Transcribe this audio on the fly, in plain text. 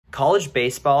College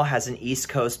baseball has an East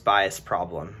Coast bias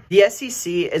problem. The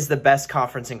SEC is the best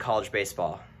conference in college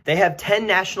baseball. They have 10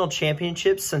 national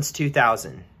championships since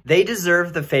 2000. They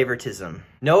deserve the favoritism.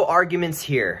 No arguments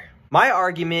here. My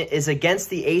argument is against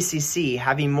the ACC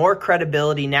having more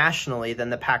credibility nationally than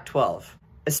the Pac-12,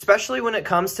 especially when it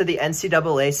comes to the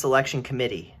NCAA selection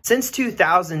committee. Since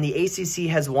 2000, the ACC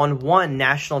has won one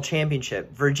national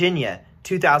championship, Virginia,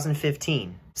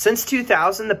 2015. Since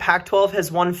 2000, the Pac-12 has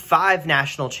won 5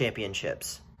 national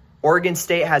championships. Oregon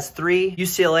State has 3,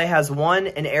 UCLA has 1,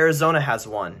 and Arizona has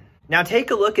 1. Now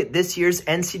take a look at this year's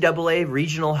NCAA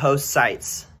regional host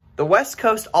sites. The West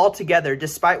Coast altogether,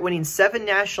 despite winning 7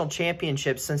 national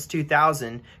championships since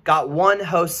 2000, got 1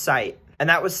 host site, and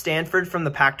that was Stanford from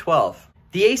the Pac-12.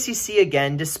 The ACC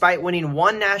again, despite winning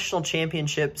 1 national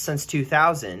championship since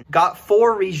 2000, got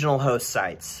 4 regional host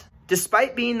sites.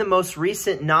 Despite being the most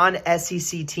recent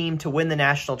non-SEC team to win the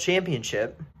national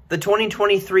championship, the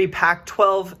 2023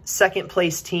 Pac-12 second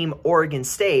place team Oregon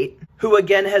State, who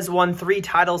again has won 3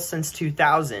 titles since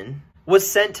 2000, was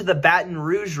sent to the Baton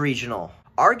Rouge Regional,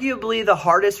 arguably the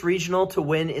hardest regional to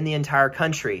win in the entire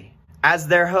country, as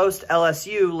their host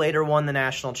LSU later won the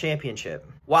national championship,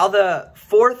 while the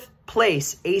 4th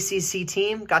place ACC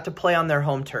team got to play on their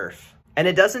home turf. And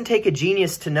it doesn't take a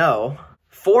genius to know,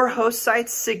 4 host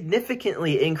sites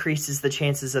significantly increases the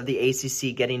chances of the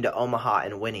ACC getting to Omaha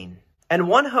and winning. And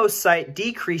 1 host site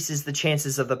decreases the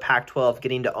chances of the Pac-12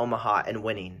 getting to Omaha and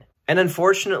winning. And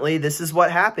unfortunately, this is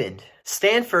what happened.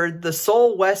 Stanford, the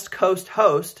sole West Coast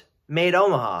host, made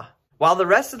Omaha, while the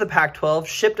rest of the Pac-12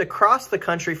 shipped across the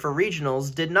country for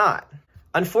regionals did not.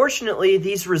 Unfortunately,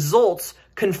 these results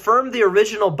confirm the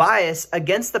original bias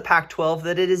against the Pac-12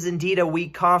 that it is indeed a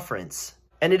weak conference.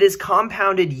 And it is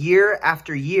compounded year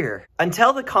after year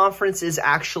until the conference is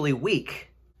actually weak.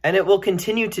 And it will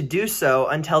continue to do so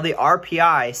until the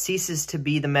RPI ceases to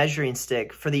be the measuring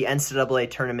stick for the NCAA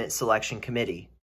Tournament Selection Committee.